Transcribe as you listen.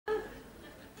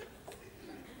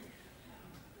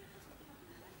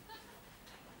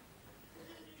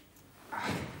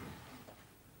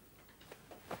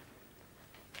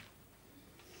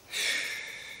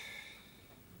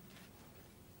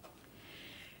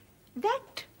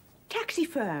That taxi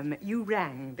firm you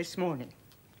rang this morning,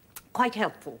 quite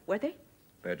helpful, were they?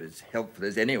 But as helpful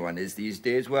as anyone is these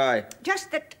days, why?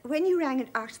 Just that when you rang and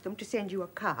asked them to send you a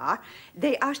car,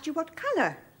 they asked you what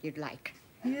colour you'd like.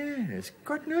 Yes,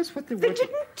 God knows what they They wanted.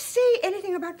 didn't say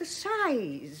anything about the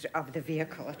size of the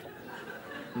vehicle at all.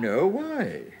 No,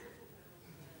 why?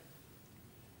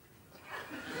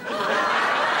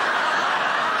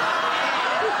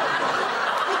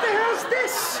 What the hell's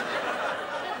this?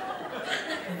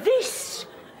 This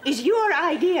is your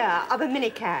idea of a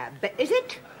minicab, is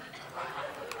it?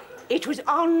 It was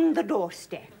on the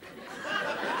doorstep.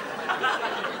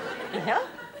 Well,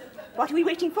 what are we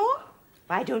waiting for?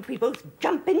 Why don't we both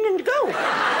jump in and go?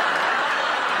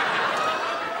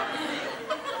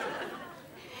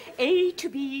 A to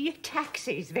B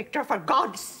taxis, Victor, for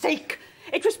God's sake.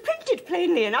 It was printed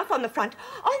plainly enough on the front.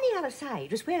 On the other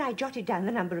side was where I jotted down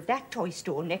the number of that toy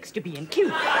store next to B&Q.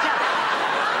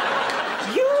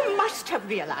 Now, you must have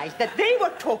realized that they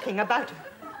were talking about...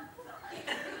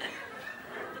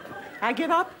 I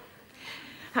give up.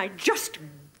 I just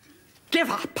give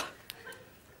up.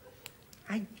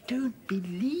 I don't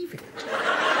believe it.